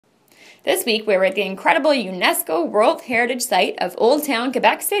This week, we were at the incredible UNESCO World Heritage Site of Old Town,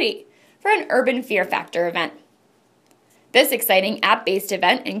 Quebec City for an Urban Fear Factor event. This exciting app-based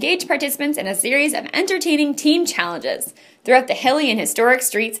event engaged participants in a series of entertaining team challenges throughout the hilly and historic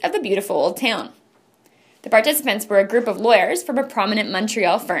streets of the beautiful Old Town. The participants were a group of lawyers from a prominent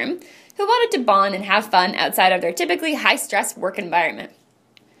Montreal firm who wanted to bond and have fun outside of their typically high-stress work environment.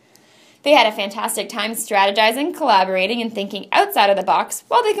 They had a fantastic time strategizing, collaborating, and thinking outside of the box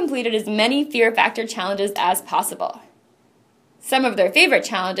while they completed as many Fear Factor challenges as possible. Some of their favorite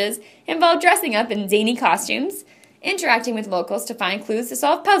challenges involved dressing up in zany costumes, interacting with locals to find clues to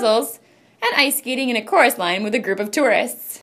solve puzzles, and ice skating in a chorus line with a group of tourists.